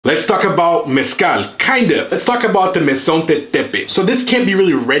Let's talk about mezcal, kinda. Let's talk about the Mezonte Tepe. So this can't be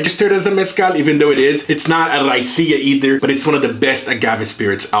really registered as a mezcal, even though it is. It's not a raicilla either, but it's one of the best agave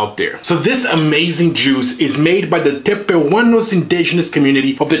spirits out there. So this amazing juice is made by the Tepehuanos indigenous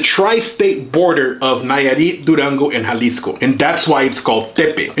community of the tri-state border of Nayarit, Durango, and Jalisco. And that's why it's called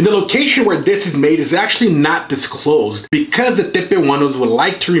Tepe. And the location where this is made is actually not disclosed because the Tepehuanos would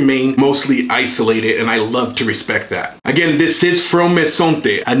like to remain mostly isolated, and I love to respect that. Again, this is from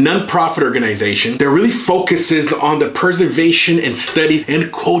Mezonte, a non-profit organization that really focuses on the preservation and studies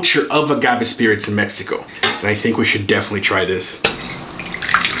and culture of agave spirits in Mexico. And I think we should definitely try this.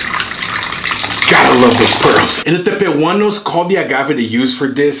 Gotta love those pearls. And the Tepehuanos call the agave they use for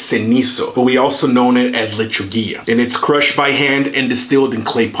this cenizo, but we also know it as lechuguilla. And it's crushed by hand and distilled in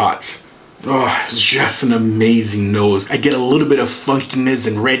clay pots. Oh, it's just an amazing nose. I get a little bit of funkiness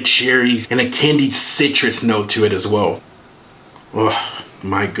and red cherries and a candied citrus note to it as well. Oh,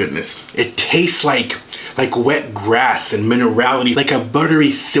 my goodness. It tastes like wet grass and minerality, like a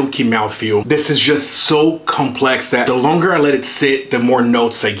buttery, silky mouthfeel. This is just so complex that the longer I let it sit, the more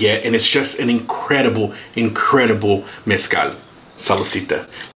notes I get, and it's just an incredible, incredible mezcal. Saludcita.